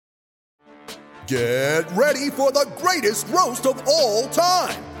Get ready for the greatest roast of all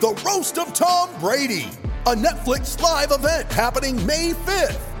time, the Roast of Tom Brady, a Netflix live event happening May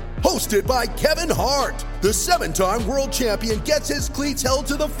 5th. Hosted by Kevin Hart, the 7-time world champion gets his cleats held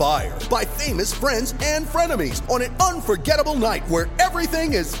to the fire by famous friends and frenemies on an unforgettable night where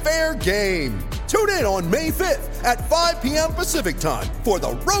everything is fair game. Tune in on May 5th at 5 p.m. Pacific time for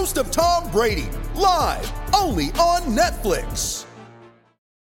the Roast of Tom Brady, live only on Netflix.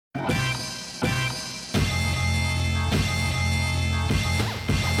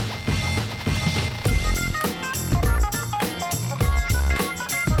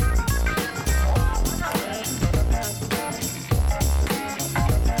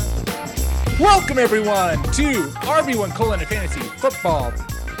 Welcome, everyone, to RB1 Colon Fantasy Football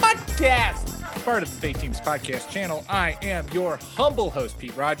Podcast, part of the State Teams Podcast channel. I am your humble host,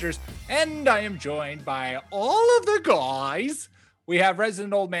 Pete Rogers, and I am joined by all of the guys. We have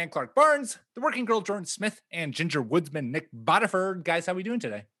resident old man Clark Barnes, the working girl Jordan Smith, and ginger woodsman Nick Bodiford. Guys, how are we doing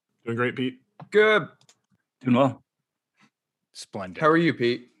today? Doing great, Pete. Good. Doing well. Splendid. How are you,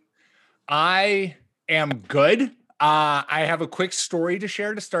 Pete? I am good. I have a quick story to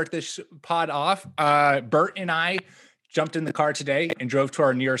share to start this pod off. Bert and I jumped in the car today and drove to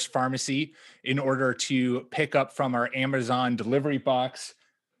our nearest pharmacy in order to pick up from our Amazon delivery box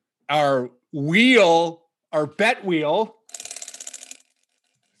our bet wheel.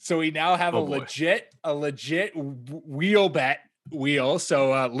 So we now have a legit wheel bet wheel.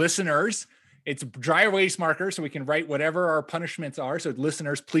 So listeners, it's dry erase marker, so we can write whatever our punishments are. So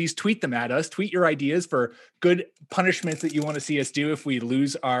listeners, please tweet them at us. Tweet your ideas for good punishments that you want to see us do if we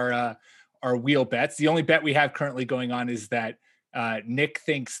lose our wheel bets. The only bet we have currently going on is that Nick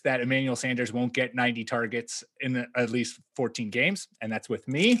thinks that Emmanuel Sanders won't get 90 targets in at least 14 games, and that's with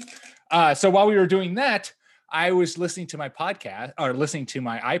me. So while we were doing that, I was listening to my iPod,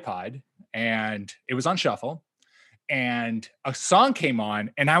 and it was on shuffle, and a song came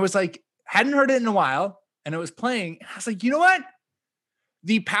on, and I was like, hadn't heard it in a while, and it was playing. I was like, you know what?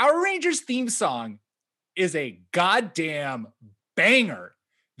 The Power Rangers theme song is a goddamn banger.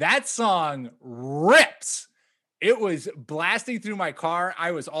 That song rips. It was blasting through my car.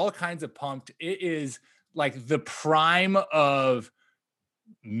 I was all kinds of pumped. It is like the prime of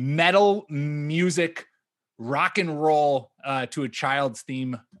metal music, rock and roll to a child's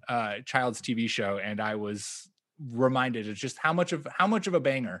TV show. And I was reminded of just how much of a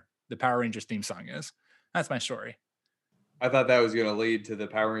banger the Power Rangers theme song is. That's my story. I thought that was going to lead to the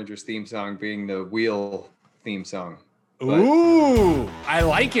Power Rangers theme song being the wheel theme song. Ooh, I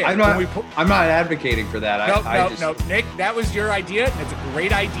like it. I'm not advocating for that. No, Nick, that was your idea. It's a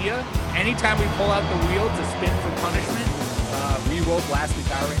great idea. Anytime we pull out the wheel to spin for punishment, we will blast the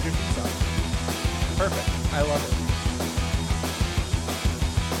Power Rangers theme song. Perfect. I love it.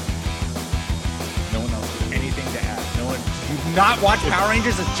 No one else has anything to add. No one. You've not watched Power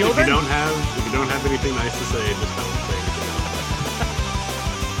Rangers as children? If you don't have anything nice to say, just don't say anything else.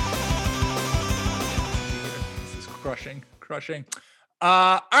 This is crushing.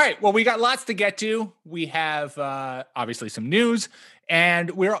 All right. Well, we got lots to get to. We have obviously some news, and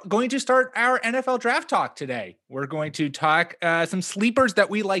we're going to start our NFL draft talk today. We're going to talk some sleepers that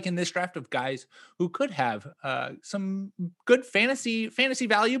we like in this draft of guys who could have some good fantasy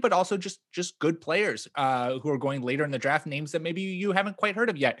value, but also just good players who are going later in the draft, names that maybe you haven't quite heard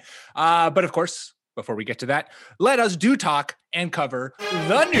of yet. But of course, before we get to that, let us do talk and cover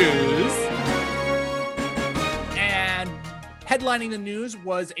the news. Headlining the news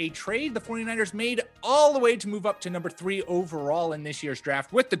was a trade the 49ers made all the way to move up to number 3 overall in this year's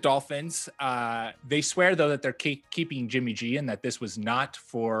draft with the Dolphins. They swear, though, that they're keeping Jimmy G and that this was not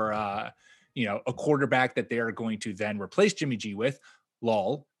for, a quarterback that they are going to then replace Jimmy G with.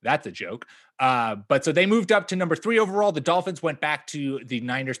 Lol, that's a joke. But so they moved up to number 3 overall. The Dolphins went back to the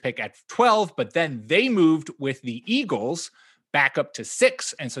Niners pick at 12, but then they moved with the Eagles back up to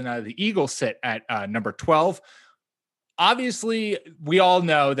 6. And so now the Eagles sit at number 12. Obviously, we all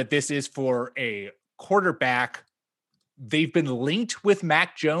know that this is for a quarterback. They've been linked with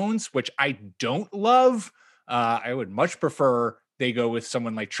Mac Jones, which I don't love. I would much prefer they go with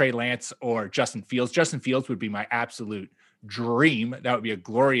someone like Trey Lance or Justin Fields. Justin Fields would be my absolute dream. That would be a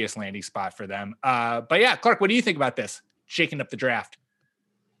glorious landing spot for them. But yeah, Clark, what do you think about this? Shaking up the draft.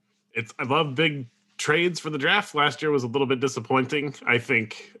 I love big trades for the draft. Last year was a little bit disappointing. I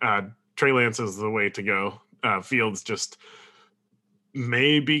think Trey Lance is the way to go. Fields just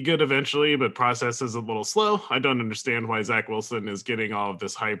may be good eventually, but process is a little slow. I don't understand why Zach Wilson is getting all of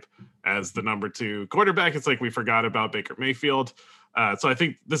this hype as the number 2 quarterback. It's like we forgot about Baker Mayfield. So I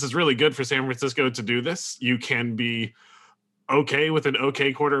think this is really good for San Francisco to do this. You can be okay with an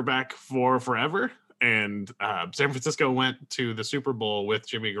okay quarterback for forever. And San Francisco went to the Super Bowl with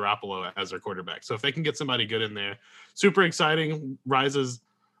Jimmy Garoppolo as their quarterback. So if they can get somebody good in there, super exciting. Rises,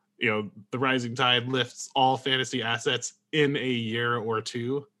 the rising tide lifts all fantasy assets in a year or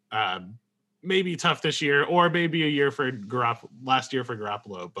two. Maybe tough this year, or maybe a year for last year for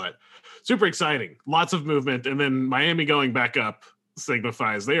Garoppolo, but super exciting. Lots of movement. And then Miami going back up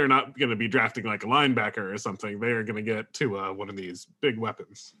signifies they are not going to be drafting like a linebacker or something. They are going to get to one of these big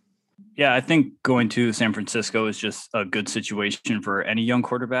weapons. Yeah, I think going to San Francisco is just a good situation for any young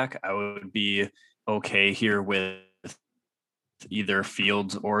quarterback. I would be okay here with either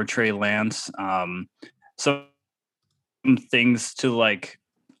Fields or Trey Lance. Some things to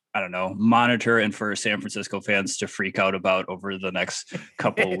monitor and for San Francisco fans to freak out about over the next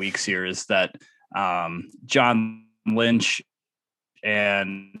couple of weeks here is that John Lynch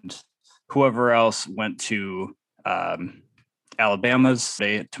and whoever else went to Alabama's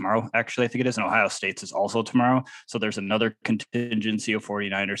tomorrow, actually, I think it is, and Ohio State's is also tomorrow. So there's another contingency of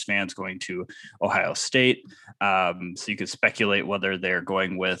 49ers fans going to Ohio State. So you could speculate whether they're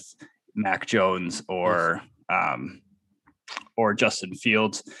going with Mac Jones or Justin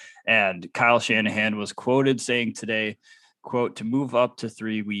Fields. And Kyle Shanahan was quoted saying today, quote, "To move up to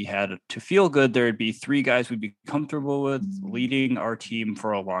 3, we had to feel good. There'd be 3 guys we'd be comfortable with leading our team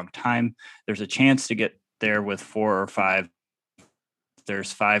for a long time. There's a chance to get there with 4 or 5.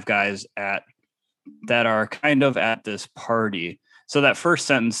 There's 5 guys that are kind of at this party." So that first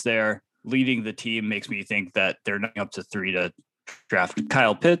sentence there, leading the team, makes me think that they're not up to 3 to draft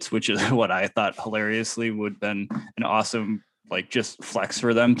Kyle Pitts, which is what I thought hilariously would have been an awesome just flex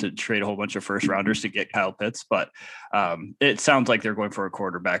for them to trade a whole bunch of first rounders to get Kyle Pitts. But it sounds like they're going for a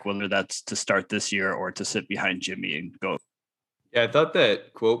quarterback, whether that's to start this year or to sit behind Jimmy and go. Yeah, I thought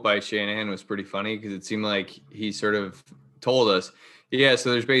that quote by Shanahan was pretty funny because it seemed like he sort of told us, yeah,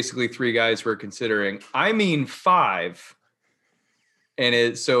 so there's basically 3 guys we're considering. I mean 5. And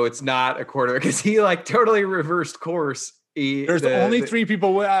it's not a quarter because he totally reversed course. There's only 3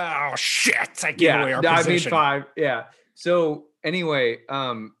 people. Oh shit! I gave away our position. I mean 5. Yeah. So anyway,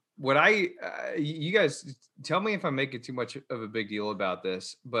 you guys tell me if I'm making too much of a big deal about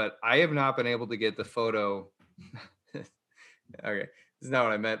this, but I have not been able to get the photo. Okay, this is not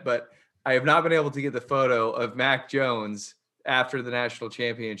what I meant, but I have not been able to get the photo of Mac Jones after the national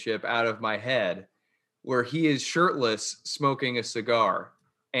championship out of my head, where he is shirtless smoking a cigar.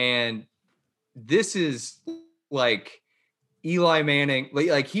 And this is like Eli Manning,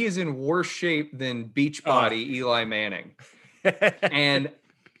 he is in worse shape than Beachbody Eli Manning. And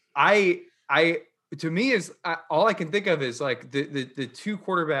to me all I can think of is the 2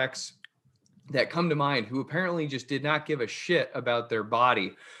 quarterbacks that come to mind who apparently just did not give a shit about their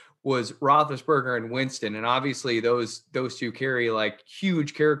body was Roethlisberger and Winston. And obviously those 2 carry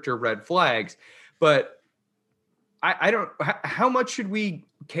huge character red flags, but I don't, how much should we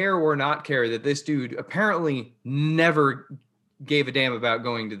care or not care that this dude apparently never gave a damn about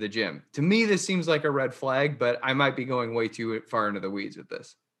going to the gym? To me, this seems like a red flag, but I might be going way too far into the weeds with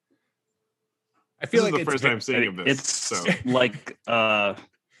this. I feel like the first time seeing of this.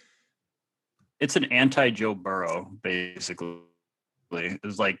 It's an anti-Joe Burrow, basically.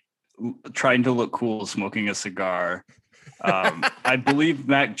 It's trying to look cool, smoking a cigar. I believe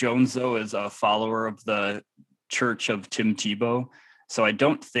Mac Jones, though, is a follower of the Church of Tim Tebow. So I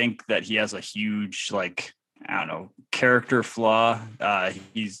don't think that he has a huge, character flaw.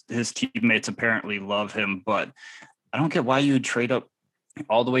 His teammates apparently love him, but I don't get why you would trade up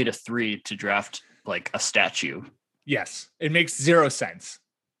all the way to 3 to draft a statue. Yes, it makes 0 sense.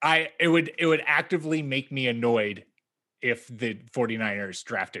 It would actively make me annoyed if the 49ers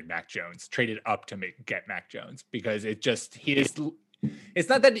drafted Mac Jones, traded up to get Mac Jones, because it's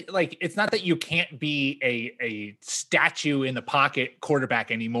not that you can't be a statue in the pocket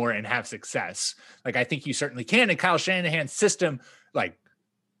quarterback anymore and have success. I think you certainly can. And Kyle Shanahan's system,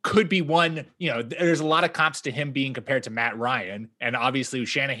 could be one, there's a lot of comps to him being compared to Matt Ryan. And obviously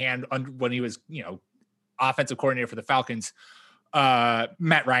Shanahan, when he was, offensive coordinator for the Falcons,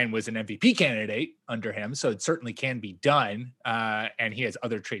 Matt Ryan was an MVP candidate under him, so it certainly can be done, and he has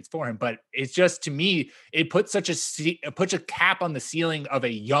other traits for him. But it's just, to me, it puts a cap on the ceiling of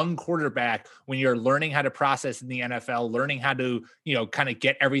a young quarterback when you're learning how to process in the NFL, learning how to kind of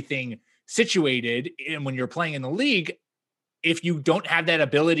get everything situated, and when you're playing in the league, if you don't have that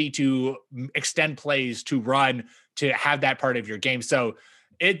ability to extend plays, to run, to have that part of your game, so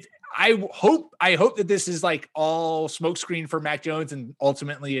I hope that this is all smokescreen for Mac Jones, and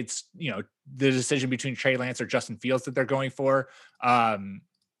ultimately it's, the decision between Trey Lance or Justin Fields that they're going for. I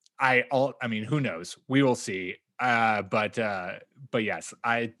mean, who knows? We will see. But yes,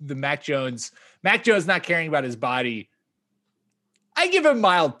 the Mac Jones not caring about his body. I give him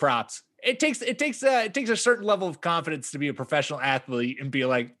mild props. It takes a certain level of confidence to be a professional athlete and be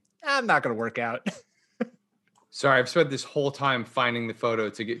like, I'm not going to work out. Sorry, I've spent this whole time finding the photo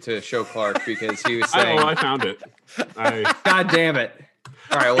to get to show Clark because he was saying, I found it. God damn it.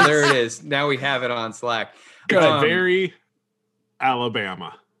 All right, well, there it is. Now we have it on Slack. It's very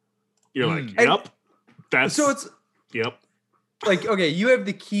Alabama. You're like, yep. Yep. Like, okay, you have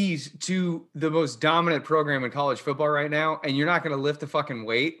the keys to the most dominant program in college football right now, and you're not going to lift a fucking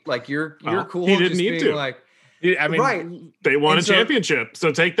weight. Like, you're cool. He didn't just need being to. Like, I mean, right. They won a championship,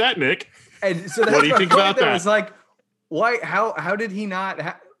 so take that, Nick. And so that's what do you think about that? It's like, why? How did he not?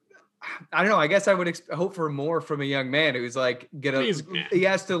 I don't know. I guess I would hope for more from a young man who's like he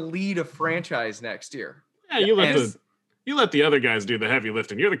has to lead a franchise next year. Yeah, you let the other guys do the heavy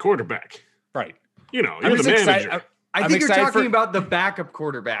lifting. You're the quarterback, right? You're the manager. I think you're talking about the backup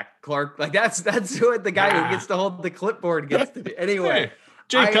quarterback, Clark. Like that's what the guy who gets to hold the clipboard gets to do. Anyway, hey,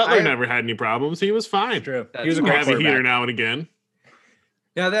 Jay Cutler never had any problems. He was fine. True. He was a great heater now and again.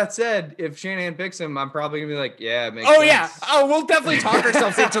 Now that said, if Shanahan picks him, I'm probably gonna be like, yeah, it makes sense. Yeah. Oh, we'll definitely talk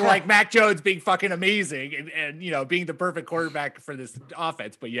ourselves into like Mac Jones being fucking amazing and being the perfect quarterback for this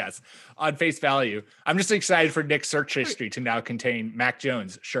offense. But yes, on face value, I'm just excited for Nick's search history to now contain Mac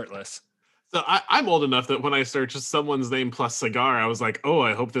Jones shirtless. So I'm old enough that when I searched someone's name plus cigar, I was like, oh,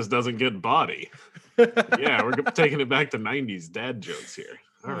 I hope this doesn't get body. Yeah, we're taking it back to 90s dad jokes here.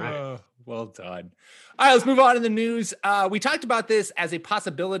 All right. Well done. All right, let's move on to the news. We talked about this as a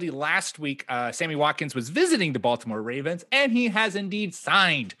possibility last week. Sammy Watkins was visiting the Baltimore Ravens, and he has indeed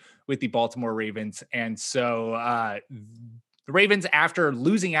signed with the Baltimore Ravens. And so the Ravens, after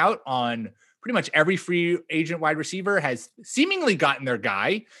losing out on pretty much every free agent wide receiver, has seemingly gotten their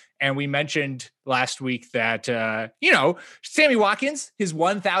guy. And we mentioned last week that, Sammy Watkins, his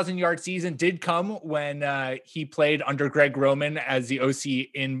 1,000-yard season did come when he played under Greg Roman as the OC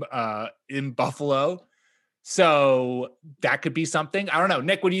in Buffalo. So that could be something. I don't know.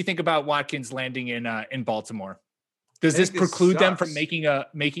 Nick, what do you think about Watkins landing in Baltimore? Does this preclude them from making?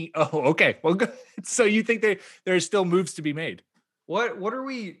 Oh, okay. Well, good. So you think there's still moves to be made? What are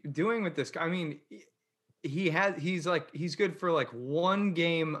we doing with this guy? I mean, he's good for like one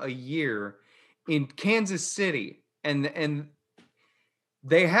game a year in Kansas City, and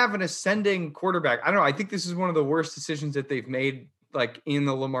they have an ascending quarterback. I don't know. I think this is one of the worst decisions that they've made, like in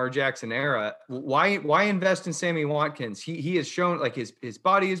the Lamar Jackson era. Why invest in Sammy Watkins? He has shown like his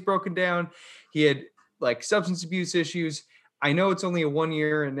body is broken down. He had like substance abuse issues. I know it's only a 1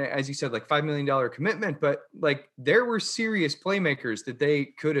 year and, as you said, like $5 million commitment, but like there were serious playmakers that they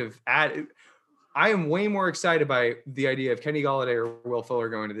could have added. I am way more excited by the idea of Kenny Golladay or Will Fuller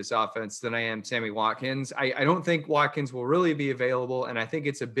going to this offense than I am Sammy Watkins. I don't think Watkins will really be available, and I think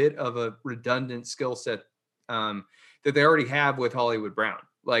it's a bit of a redundant skill set that they already have with Hollywood Brown.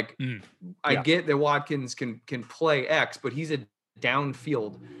 Like, I get that Watkins can play X, but he's a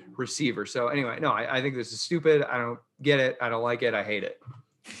downfield receiver. So anyway, no, I think this is stupid. I don't get it. I don't like it. I hate it.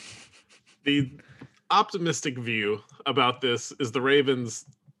 The optimistic view about this is the Ravens,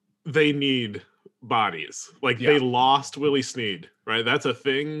 they need bodies. Like they lost Willie Snead, right? That's a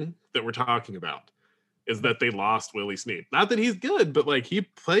thing that we're talking about, is that they lost Willie Snead. Not that he's good, but like he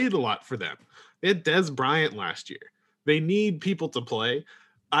played a lot for them. They had Des Bryant last year. They need people to play.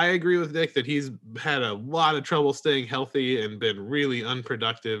 I agree with Nick that he's had a lot of trouble staying healthy and been really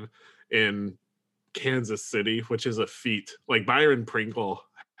unproductive in Kansas City, which is a feat. Like Byron Pringle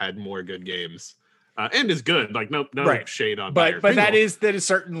had more good games. And is good. Like no shade on Byron but that is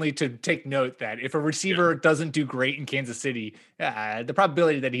certainly to take note that if a receiver doesn't do great in Kansas City, the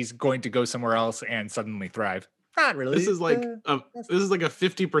probability that he's going to go somewhere else and suddenly thrive, not really. This is like a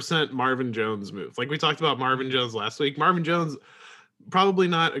 50% Marvin Jones move. Like we talked about Marvin Jones last week. Marvin Jones, probably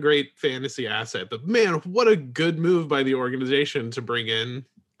not a great fantasy asset, but man, what a good move by the organization to bring in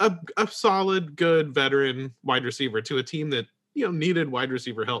a solid, good veteran wide receiver to a team that needed wide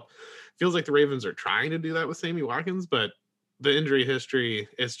receiver help. Feels like the Ravens are trying to do that with Sammy Watkins, but the injury history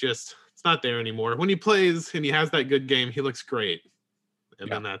is it's not there anymore. When he plays and he has that good game, he looks great.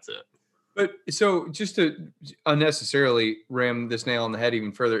 And then that's it. But so just to unnecessarily ram this nail on the head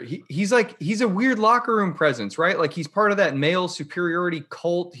even further, he's a weird locker room presence, right? Like he's part of that male superiority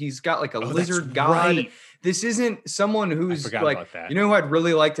cult. He's got like a lizard god. Right. This isn't someone who's like, who I'd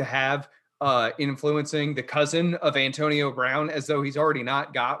really like to have influencing the cousin of Antonio Brown, as though he's already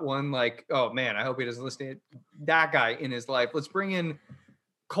not got one. Like, oh man, I hope he doesn't listen to that guy in his life. Let's bring in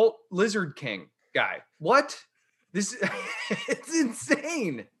cult lizard king guy. What? This it's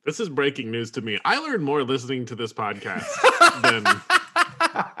insane. This is breaking news to me. I learned more listening to this podcast than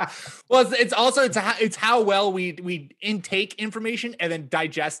Well, it's how well we intake information and then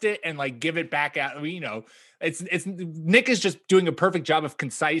digest it and like give it back out. It's Nick is just doing a perfect job of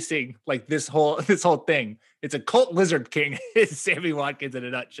concising like this whole thing. It's a cult lizard king. It's Sammy Watkins in a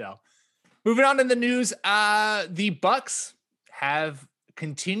nutshell. Moving on in the news, the Bucks have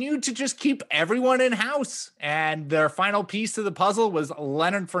continued to just keep everyone in house, and their final piece to the puzzle was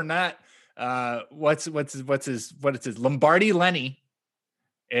Leonard Fournette. What's his Lombardi Lenny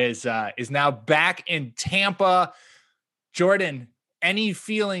is now back in Tampa. Jordan, any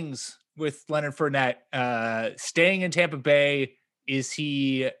feelings with Leonard Fournette staying in Tampa Bay? Is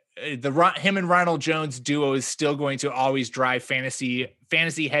he him and Ronald Jones duo is still going to always drive fantasy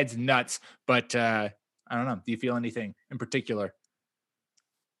heads nuts? But I don't know. Do you feel anything in particular?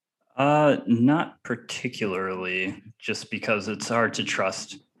 Not particularly, just because it's hard to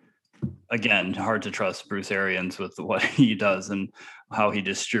trust. Again, hard to trust Bruce Arians with what he does and how he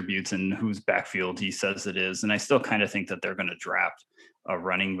distributes and whose backfield he says it is. And I still kind of think that they're going to draft a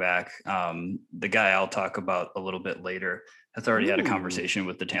running back. The guy I'll talk about a little bit later has already had a conversation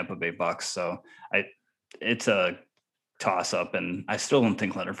with the Tampa Bay Bucks. So it's a toss up, and I still don't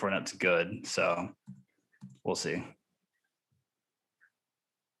think Leonard Fournette's good. So we'll see.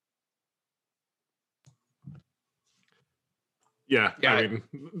 Yeah, I mean,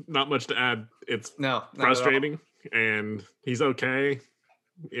 not much to add. It's frustrating, and he's okay.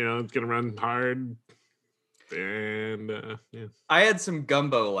 It's gonna run hard, and yeah. I had some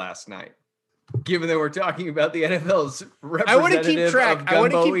gumbo last night. Given that we're talking about the NFL's representative, I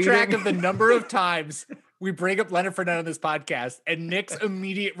want to keep track eating. of the number of times we bring up Leonard Fournette on this podcast, and Nick's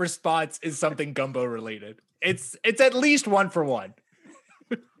immediate response is something gumbo related. It's at least 1 for 1.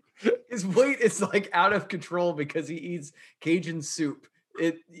 His weight is like out of control because he eats Cajun soup.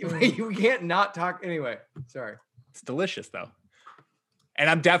 You can't not talk anyway. Sorry. It's delicious though. And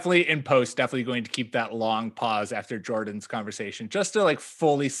I'm definitely going to keep that long pause after Jordan's conversation just to like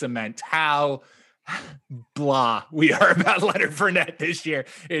fully cement how blah we are about Leonard Fournette this year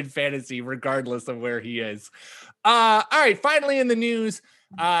in fantasy, regardless of where he is. All right. Finally in the news,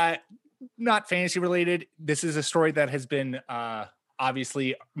 not fantasy related. This is a story that has been,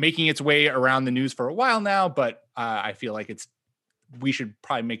 obviously making its way around the news for a while now, but I feel like we should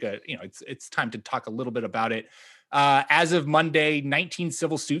probably it's time to talk a little bit about it. As of Monday, 19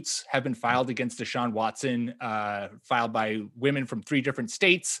 civil suits have been filed against Deshaun Watson, filed by women from 3 different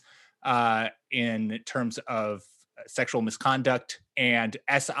states in terms of sexual misconduct. And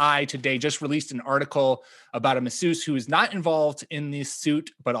SI today just released an article about a masseuse who is not involved in this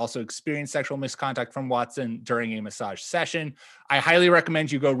suit, but also experienced sexual misconduct from Watson during a massage session. I highly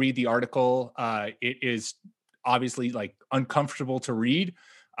recommend you go read the article. It is obviously like uncomfortable to read,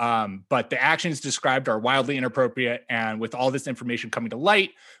 but the actions described are wildly inappropriate. And with all this information coming to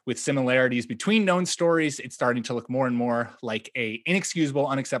light, with similarities between known stories, it's starting to look more and more like a inexcusable,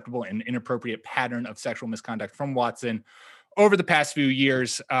 unacceptable, and inappropriate pattern of sexual misconduct from Watson over the past few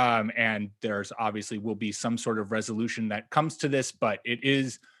years. And there's obviously will be some sort of resolution that comes to this, but it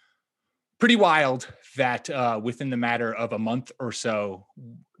is pretty wild that within the matter of a month or so,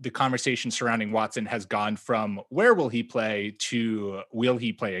 the conversation surrounding Watson has gone from where will he play to will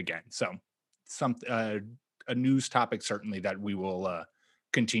he play again? So a news topic certainly that we will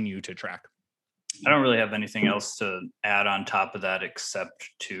continue to track. I don't really have anything else to add on top of that except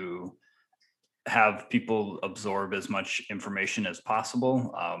to have people absorb as much information as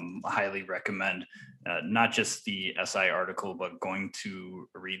possible. I highly recommend not just the SI article, but going to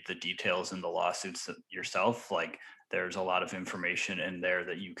read the details in the lawsuits yourself. Like there's a lot of information in there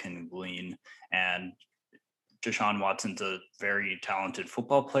that you can glean. And Deshaun Watson's a very talented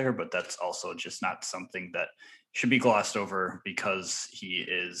football player, but that's also just not something that should be glossed over because he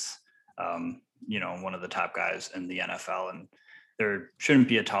is, one of the top guys in the NFL. And there shouldn't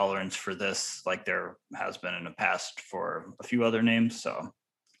be a tolerance for this like there has been in the past for a few other names. So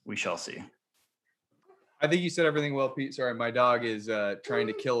we shall see. I think you said everything well, Pete. Sorry, my dog is trying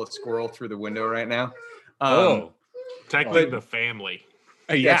to kill a squirrel through the window right now. Technically the family.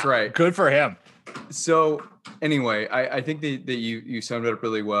 Yeah, that's right. Good for him. So anyway, I think that you summed it up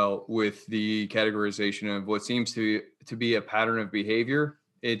really well with the categorization of what seems to be a pattern of behavior.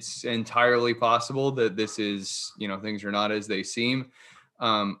 It's entirely possible that this is, things are not as they seem.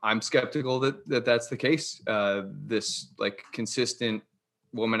 I'm skeptical that that's the case. This like consistent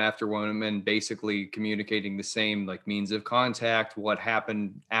woman after woman basically communicating the same like means of contact, what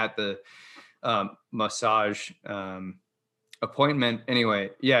happened at the massage appointment.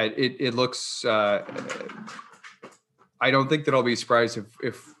 Anyway, yeah, it looks I don't think that I'll be surprised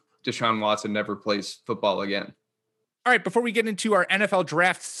if Deshaun Watson never plays football again. All right, before we get into our NFL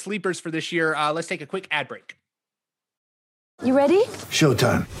draft sleepers for this year, let's take a quick ad break. You ready?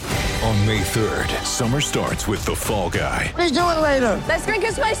 Showtime. On May 3rd, summer starts with The Fall Guy. Let's do it later. Let's drink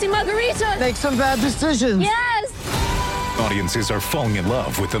a spicy margarita. Make some bad decisions. Yes. Audiences are falling in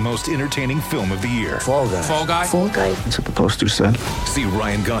love with the most entertaining film of the year. Fall Guy. Fall Guy? Fall Guy. That's what the poster said. See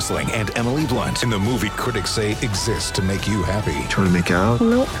Ryan Gosling and Emily Blunt in the movie critics say exists to make you happy. Trying to make it out?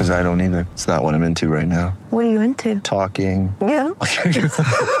 Nope. Because I don't either. It's not what I'm into right now. What are you into? Talking. Yeah.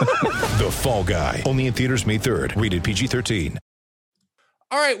 The Fall Guy. Only in theaters May 3rd. Rated PG-13.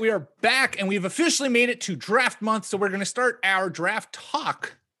 All right, we are back, and we've officially made it to draft month, so we're going to start our draft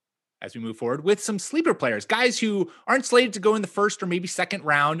talk as we move forward with some sleeper players, guys who aren't slated to go in the first or maybe second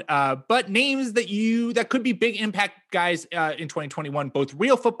round, but names that could be big impact guys in 2021, both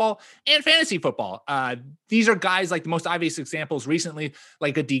real football and fantasy football. These are guys like the most obvious examples recently,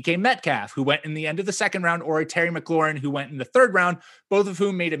 like a DK Metcalf, who went in the end of the second round, or a Terry McLaurin, who went in the third round, both of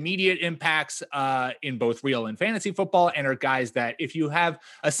whom made immediate impacts in both real and fantasy football, and are guys that if you have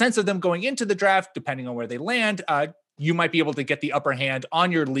a sense of them going into the draft, depending on where they land, you might be able to get the upper hand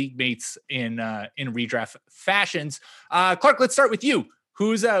on your league mates in redraft fashions. Clark, let's start with you.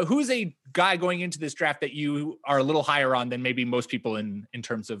 Who's a guy going into this draft that you are a little higher on than maybe most people in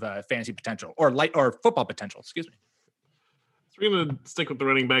terms of fantasy potential or football potential? Excuse me. So we're going to stick with the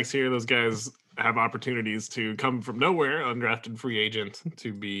running backs here. Those guys have opportunities to come from nowhere, undrafted free agent,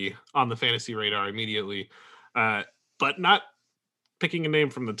 to be on the fantasy radar immediately, but not picking a name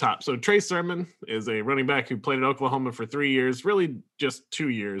from the top. So Trey Sermon is a running back who played at Oklahoma for 3 years, really just 2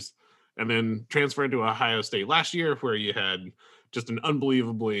 years, and then transferred to Ohio State last year, where you had just an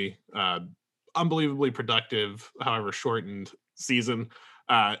unbelievably productive, however shortened season.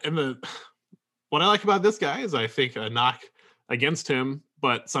 And what I like about this guy is I think a knock against him,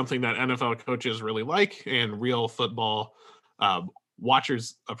 but something that NFL coaches really like and real football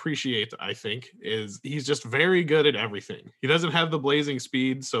watchers appreciate, I think, is he's just very good at everything. He doesn't have the blazing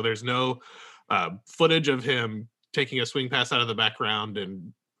speed, so there's no footage of him taking a swing pass out of the background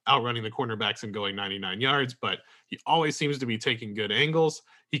and outrunning the cornerbacks and going 99 yards, but he always seems to be taking good angles.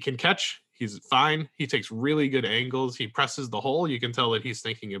 He can catch. He's fine. He takes really good angles. He presses the hole. You can tell that he's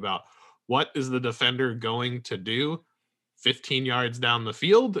thinking about what is the defender going to do 15 yards down the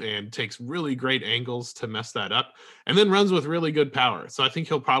field, and takes really great angles to mess that up, and then runs with really good power. So I think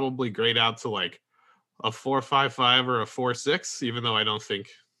he'll probably grade out to like a 4.55 or a 4.6, even though I don't think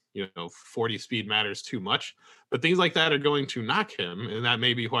 40 speed matters too much. But things like that are going to knock him, and that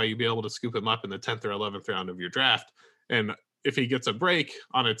may be why you'd be able to scoop him up in the 10th or 11th round of your draft. And if he gets a break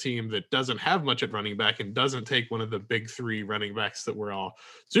on a team that doesn't have much at running back and doesn't take one of the big three running backs that we're all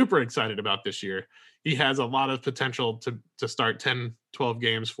super excited about this year, he has a lot of potential to start 10, 12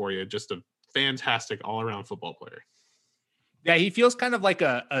 games for you. Just a fantastic all-around football player. Yeah, he feels kind of like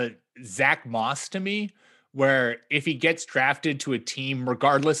a Zach Moss to me, where if he gets drafted to a team,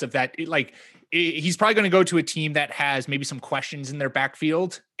 regardless of that, he's probably going to go to a team that has maybe some questions in their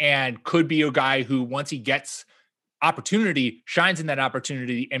backfield, and could be a guy who, once he gets opportunity, shines in that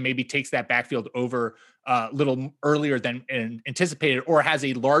opportunity and maybe takes that backfield over a little earlier than anticipated, or has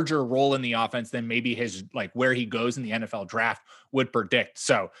a larger role in the offense than maybe his, where he goes in the NFL draft would predict.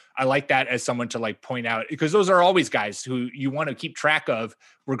 So I like that as someone to point out, because those are always guys who you want to keep track of,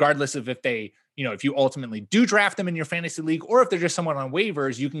 regardless of if they, if you ultimately do draft them in your fantasy league, or if they're just someone on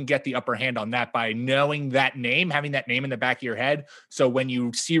waivers, you can get the upper hand on that by knowing that name, having that name in the back of your head. So when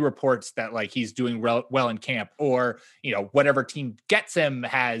you see reports that he's doing well in camp, or, whatever team gets him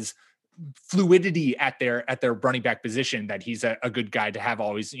has fluidity at their running back position, that he's a good guy to have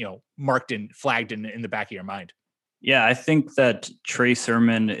always, marked and flagged in the back of your mind. Yeah, I think that Trey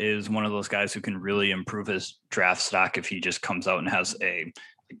Sermon is one of those guys who can really improve his draft stock if he just comes out and has a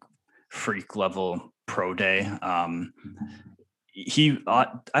freak level pro day. I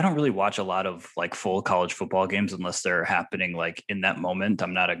don't really watch a lot of full college football games unless they're happening in that moment.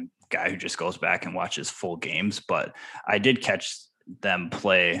 I'm not a guy who just goes back and watches full games, but I did catch them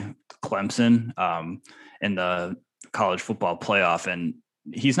play Clemson in the college football playoff, and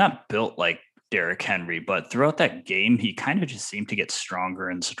he's not built like Derrick Henry, but throughout that game, he kind of just seemed to get stronger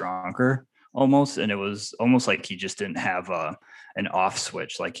and stronger almost. And it was almost like he just didn't have an off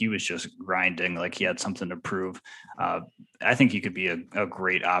switch. He was just grinding, he had something to prove. I think he could be a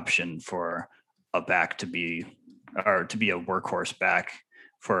great option for a back to be a workhorse back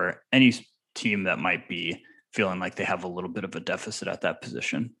for any team that might be feeling like they have a little bit of a deficit at that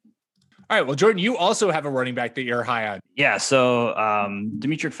position. All right. Well, Jordan, you also have a running back that you're high on. Yeah. So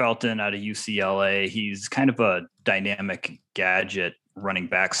Demetric Felton out of UCLA, he's kind of a dynamic gadget running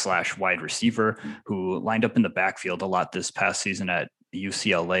back / wide receiver who lined up in the backfield a lot this past season at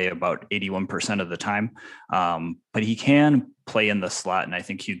UCLA about 81% of the time. But he can play in the slot, and I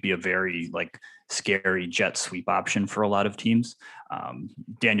think he'd be a very scary jet sweep option for a lot of teams.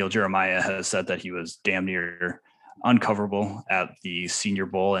 Daniel Jeremiah has said that he was damn near uncoverable at the Senior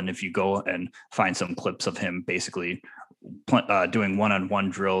Bowl. And if you go and find some clips of him basically doing one-on-one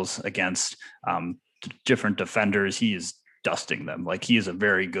drills against different defenders, he is dusting them. He is a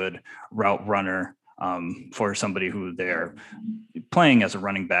very good route runner for somebody who they're playing as a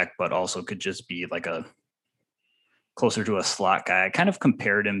running back, but also could just be closer to a slot guy. I kind of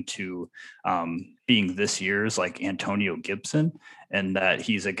compared him to being this year's Antonio Gibson, and that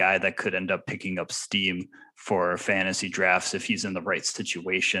he's a guy that could end up picking up steam for fantasy drafts if he's in the right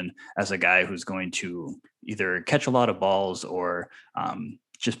situation, as a guy who's going to either catch a lot of balls or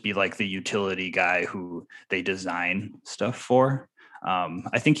just be the utility guy who they design stuff for.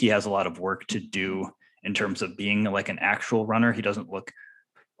 I think he has a lot of work to do in terms of being an actual runner. He doesn't look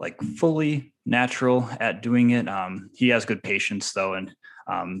fully natural at doing it. He has good patience though, and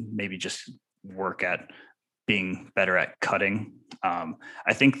maybe just work at being better at cutting.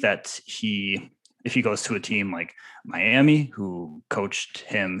 I think that if he goes to a team like Miami, who coached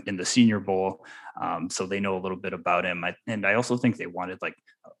him in the Senior Bowl, so they know a little bit about him. And I also think they wanted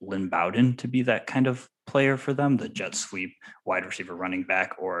Lynn Bowden to be that kind of player for them, the jet sweep wide receiver running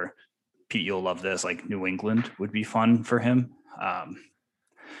back, or Pete, you'll love this, New England would be fun for him.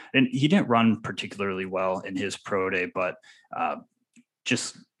 And he didn't run particularly well in his pro day, but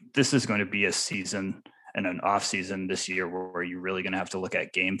this is going to be a season and an off season this year where you're really going to have to look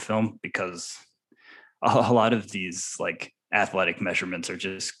at game film, because a lot of these athletic measurements are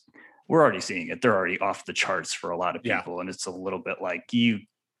we're already seeing it. They're already off the charts for a lot of people. And it's a little bit you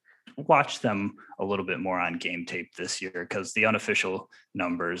watch them a little bit more on game tape this year, because the unofficial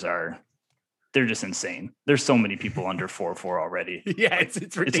numbers they're just insane. There's so many people under 4.4 already. Yeah, it's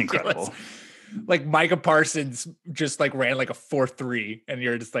ridiculous. It's incredible. Micah Parsons just ran a 4.3, and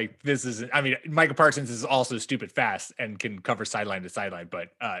you're just this isn't. I mean, Micah Parsons is also stupid fast and can cover sideline to sideline, but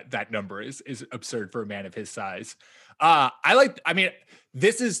that number is absurd for a man of his size.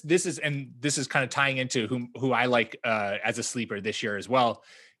 This is kind of tying into who I like as a sleeper this year as well.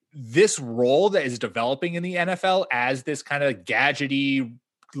 This role that is developing in the NFL as this kind of gadgety,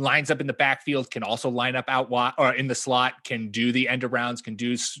 lines up in the backfield, can also line up out wide or in the slot, can do the end arounds, can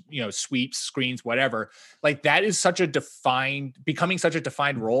do, sweeps, screens, whatever. That is becoming such a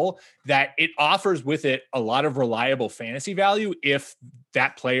defined role that it offers with it a lot of reliable fantasy value if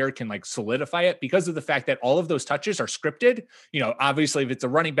that player can solidify it, because of the fact that all of those touches are scripted. Obviously if it's a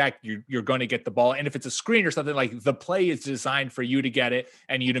running back, you're going to get the ball. And if it's a screen or something, the play is designed for you to get it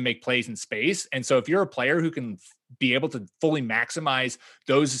and you to make plays in space. And so if you're a player who can be able to fully maximize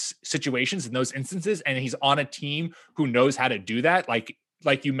those situations and those instances, and he's on a team who knows how to do that, like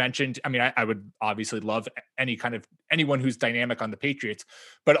you mentioned, I mean, I would obviously love anyone who's dynamic on the Patriots,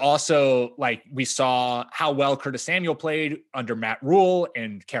 but also we saw how well Curtis Samuel played under Matt Rule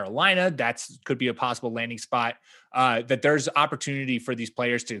in Carolina. Could be a possible landing spot, that there's opportunity for these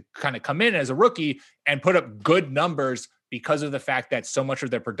players to kind of come in as a rookie and put up good numbers, because of the fact that so much of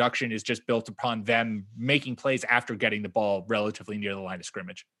their production is just built upon them making plays after getting the ball relatively near the line of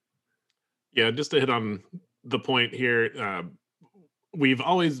scrimmage. Yeah, just to hit on the point here, we've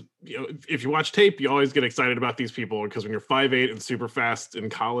always, if you watch tape, you always get excited about these people, because when you're 5'8" and super fast in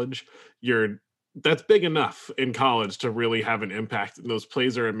college, that's big enough in college to really have an impact. And those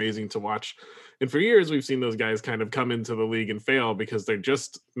plays are amazing to watch. And for years, we've seen those guys kind of come into the league and fail because they're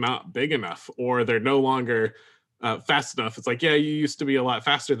just not big enough, or they're no longer fast enough. It's you used to be a lot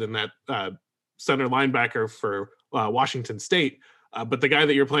faster than that center linebacker for Washington State. But the guy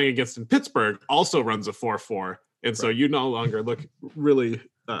that you're playing against in Pittsburgh also runs a 4.4. And so you no longer look really,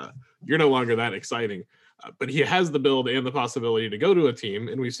 you're no longer that exciting. But he has the build and the possibility to go to a team.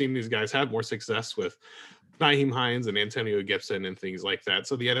 And we've seen these guys have more success with Nyheim Hines and Antonio Gibson and things like that.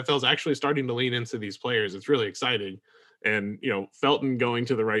 So the NFL is actually starting to lean into these players. It's really exciting. And, Felton going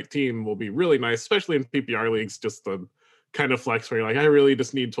to the right team will be really nice, especially in PPR leagues, just the kind of flex where you're I really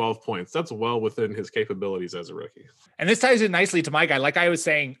just need 12 points. That's well within his capabilities as a rookie. And this ties in nicely to my guy. Like I was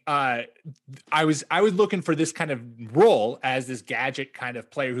saying, I was looking for this kind of role as this gadget kind of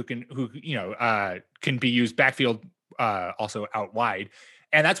player who can be used backfield, also out wide.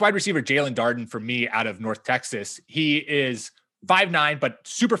 And that's wide receiver Jalen Darden for me out of North Texas. He is 5'9", but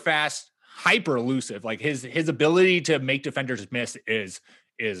super fast, hyper elusive. His ability to make defenders miss is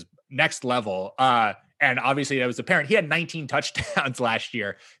next level. And obviously that was apparent. He had 19 touchdowns last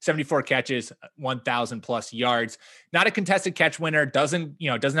year, 74 catches, 1,000 plus yards, not a contested catch winner, doesn't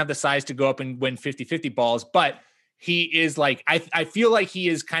have the size to go up and win 50-50 balls, but he is like, I feel like he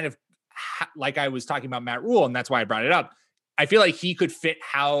is kind of like I was talking about Matt Rule, and that's why I brought it up. I feel like he could fit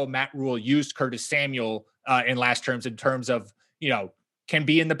how Matt Rule used Curtis Samuel in last terms, in terms of, can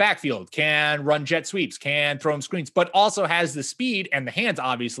be in the backfield, can run jet sweeps, can throw him screens, but also has the speed and the hands,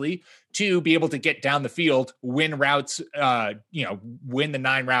 obviously, to be able to get down the field, win routes, win the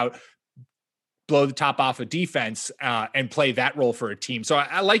 9 route, blow the top off of defense, and play that role for a team. So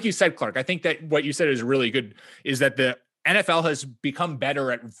I like you said, Clark, I think that what you said is really good, is that the NFL has become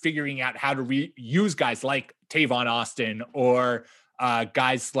better at figuring out how to use guys like Tavon Austin or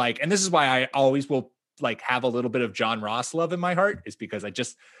guys like, and this is why I always will like have a little bit of John Ross love in my heart, is because I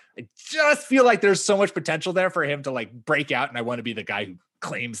just feel like there's so much potential there for him to like break out. And I want to be the guy who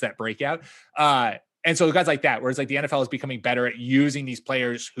claims that breakout. And so guys like that, whereas like the NFL is becoming better at using these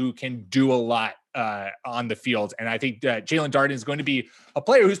players who can do a lot on the field. And I think Jalen Darden is going to be a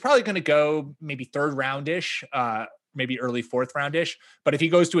player who's probably going to go maybe 3rd roundish, maybe early 4th roundish. But if he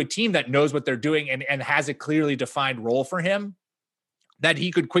goes to a team that knows what they're doing and has a clearly defined role for him, that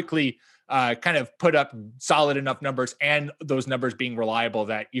he could quickly kind of put up solid enough numbers, and those numbers being reliable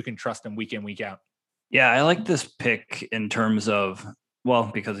that you can trust him week in, week out. Yeah, I like this pick in terms of, well,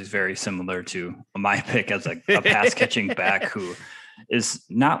 because he's very similar to my pick as a pass catching back who is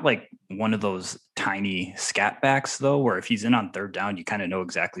not like one of those tiny scat backs though, where if he's in on 3rd down, you kind of know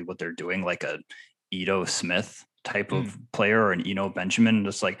exactly what they're doing, like a Ito Smith type of player or an Eno Benjamin.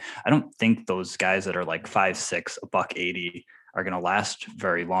 Just like, I don't think those guys that are like 5'6", $180 are going to last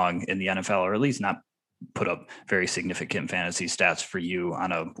very long in the NFL, or at least not put up very significant fantasy stats for you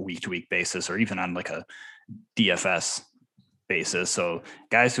on a week-to-week basis, or even on like a DFS basis. So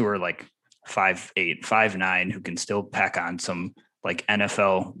guys who are like 5'8", 5'9", who can still pack on some like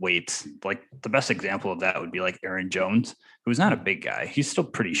NFL weights. Like the best example of that would be like Aaron Jones, who's not a big guy. He's still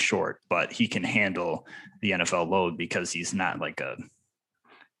pretty short, but he can handle the NFL load because he's not like a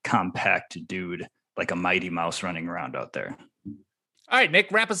compact dude, like a Mighty Mouse running around out there. All right,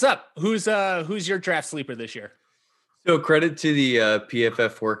 Nick, wrap us up. Who's your draft sleeper this year? So credit to the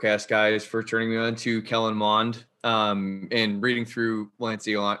PFF forecast guys for turning me on to Kellen Mond. And reading through Lance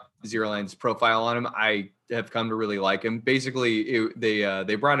Zierlein's profile on him, I have come to really like him. Basically,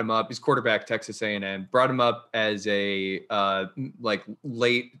 they brought him up. He's quarterback, Texas A&M. Brought him up as a like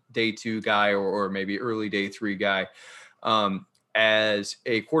late day 2 guy or maybe early day 3 guy. As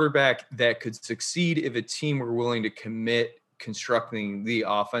a quarterback that could succeed if a team were willing to commit constructing the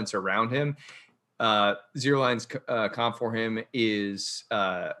offense around him. Zierlein's comp for him is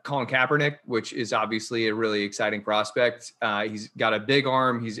Colin Kaepernick, which is obviously a really exciting prospect. He's got a big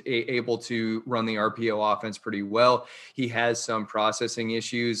arm. He's able to run the RPO offense pretty well. He has some processing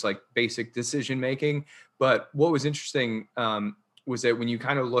issues, like basic decision making. But what was interesting was that when you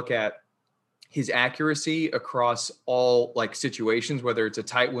kind of look at his accuracy across all like situations, whether it's a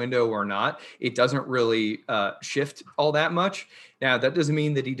tight window or not, it doesn't really shift all that much. Now, that doesn't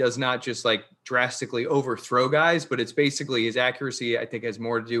mean that he does not just like drastically overthrow guys, but it's basically his accuracy, I think, has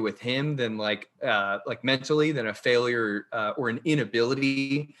more to do with him than like mentally than a failure or an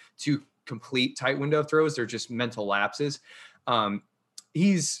inability to complete tight window throws. They're just mental lapses.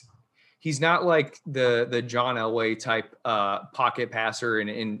 He's not like the John Elway type pocket passer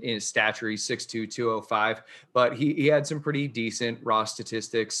in his stature. He's 6'2", 205, but he had some pretty decent raw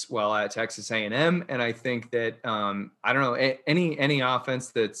statistics while at Texas A&M. And I think that, I don't know, any offense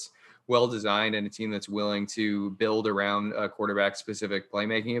that's well designed and a team that's willing to build around a quarterback specific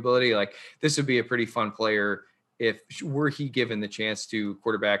playmaking ability, like this would be a pretty fun player. If were he given the chance to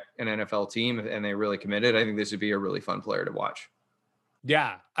quarterback an NFL team and they really committed, I think this would be a really fun player to watch.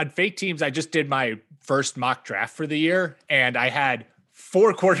 Yeah. On Fake Teams, I just did my first mock draft for the year, and I had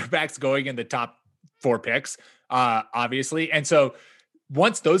 4 quarterbacks going in the top 4 picks, obviously. And so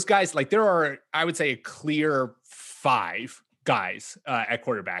once those guys, like there are, I would say a clear 5 guys at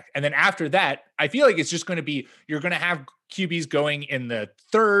quarterback. And then after that, I feel like it's just going to be, you're going to have QBs going in the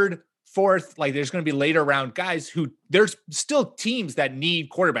 3rd, 4th, like there's going to be later round guys who there's still teams that need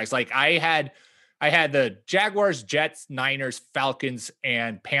quarterbacks. Like I had the Jaguars, Jets, Niners, Falcons,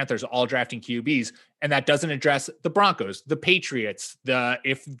 and Panthers all drafting QBs, and that doesn't address the Broncos, the Patriots,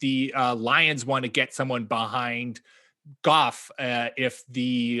 if the Lions want to get someone behind Goff,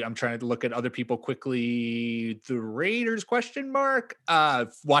 I'm trying to look at other people quickly, the Raiders ?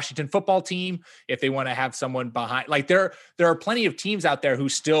 Washington football team, if they want to have someone behind, like there are plenty of teams out there who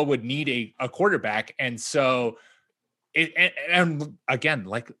still would need a quarterback, and so And again,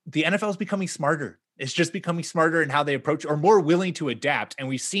 like the NFL is becoming smarter. It's just becoming smarter in how they approach or more willing to adapt. And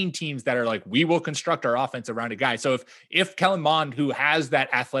we've seen teams that are like, we will construct our offense around a guy. So if Kellen Mond, who has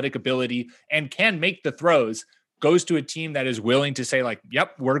that athletic ability and can make the throws, goes to a team that is willing to say like,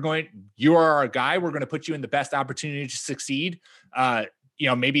 yep, you are our guy. We're going to put you in the best opportunity to succeed.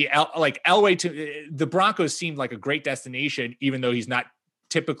 Maybe Elway to the Broncos seemed like a great destination, even though he's not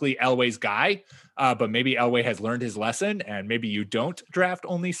typically Elway's guy. But maybe Elway has learned his lesson, and maybe you don't draft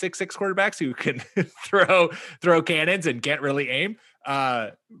only 6'6" quarterbacks who can throw cannons and can't really aim.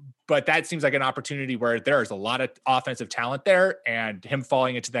 But that seems like an opportunity where there's a lot of offensive talent there, and him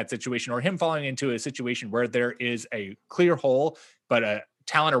falling into that situation, or him falling into a situation where there is a clear hole, but a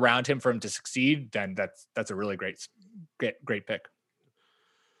talent around him for him to succeed, then that's a really great pick.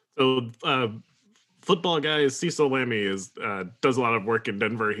 So, football guys, Cecil Lammey does a lot of work in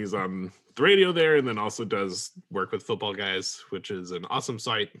Denver. He's on the radio there, and then also does work with Football Guys, which is an awesome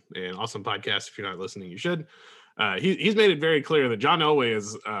site and awesome podcast. If you're not listening, you should. He's made it very clear that John Elway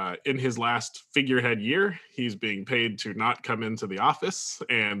is in his last figurehead year. He's being paid to not come into the office,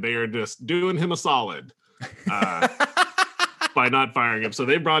 and they are just doing him a solid by not firing him. So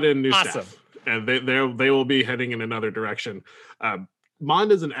they brought in new staff, and they will be heading in another direction.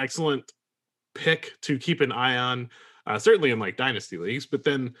 Mond is an excellent pick to keep an eye on, certainly in like dynasty leagues, but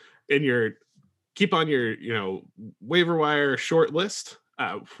then keep on your waiver wire short list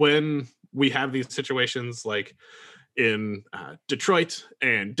when we have these situations like in Detroit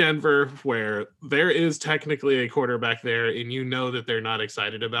and Denver, where there is technically a quarterback there and that they're not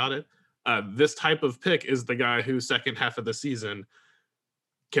excited about it. This type of pick is the guy who second half of the season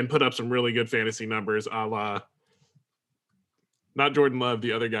can put up some really good fantasy numbers, a la not Jordan Love,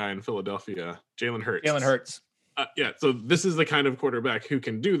 the other guy in Philadelphia, Jalen Hurts. So this is the kind of quarterback who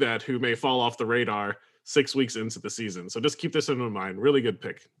can do that, who may fall off the radar 6 weeks into the season. So just keep this in mind. Really good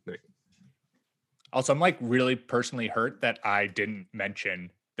pick, Nick. Also, I'm like really personally hurt that I didn't mention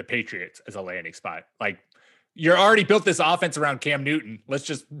the Patriots as a landing spot. Like, you're already built this offense around Cam Newton. Let's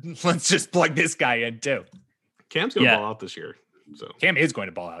just plug this guy in too. Cam's going to ball out this year. So Cam is going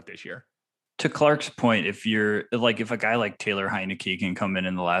to ball out this year. To Clark's point, if a guy like Taylor Heineke can come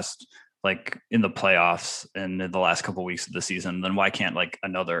in the last, like in the playoffs and in the last couple of weeks of the season, then why can't like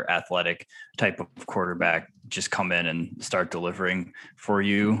another athletic type of quarterback just come in and start delivering for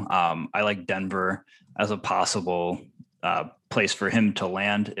you? I like Denver as a possible place for him to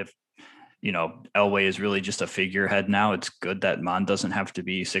land. If, Elway is really just a figurehead now, it's good that Mond doesn't have to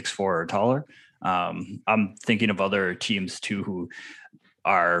be 6'4" or taller. I'm thinking of other teams too, who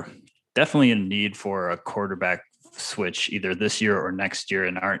are definitely in need for a quarterback switch either this year or next year,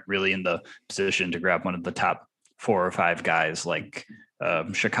 and aren't really in the position to grab one of the top 4 or 5 guys like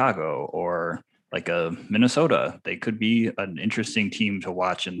Chicago or like a Minnesota. They could be an interesting team to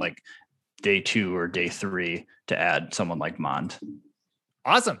watch in like day 2 or day 3 to add someone like Mond.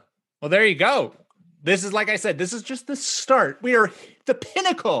 Awesome. Well, there you go. This is, like I said, this is just the start. We are the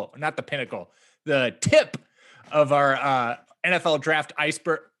pinnacle, not the pinnacle, the tip of our NFL draft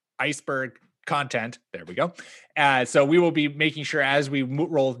iceberg content. There we go. So we will be making sure as we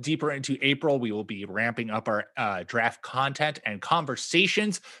roll deeper into April, we will be ramping up our draft content and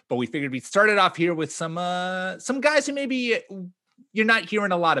conversations. But we figured we'd start it off here with some guys who maybe you're not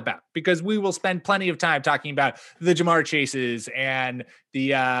hearing a lot about, because we will spend plenty of time talking about the Jamar Chases and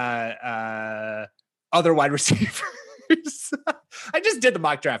the other wide receivers. I just did the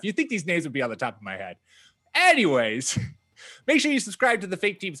mock draft. You'd think these names would be on the top of my head. Anyways, make sure you subscribe to the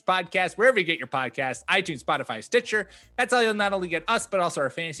Fake Teams podcast, wherever you get your podcasts, iTunes, Spotify, Stitcher. That's how you'll not only get us, but also our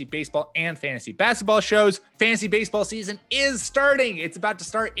fantasy baseball and fantasy basketball shows. Fantasy baseball season is starting. It's about to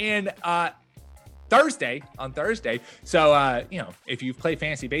start on Thursday. So, if you play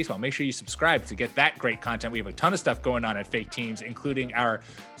fantasy baseball, make sure you subscribe to get that great content. We have a ton of stuff going on at Fake Teams, including our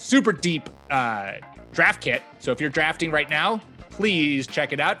super deep draft kit. So if you're drafting right now, please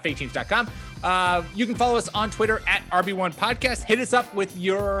check it out, faketeams.com. You can follow us on Twitter at RB1 Podcast. Hit us up with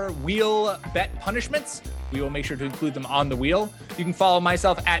your wheel bet punishments. We will make sure to include them on the wheel. You can follow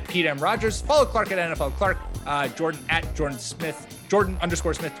myself at Pete M. Rogers. Follow Clark at NFL Clark. Jordan at Jordan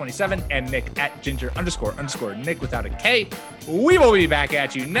 _Smith 27, and Nick at Ginger _ Nick without a K. We will be back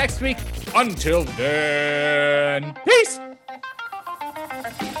at you next week. Until then, peace.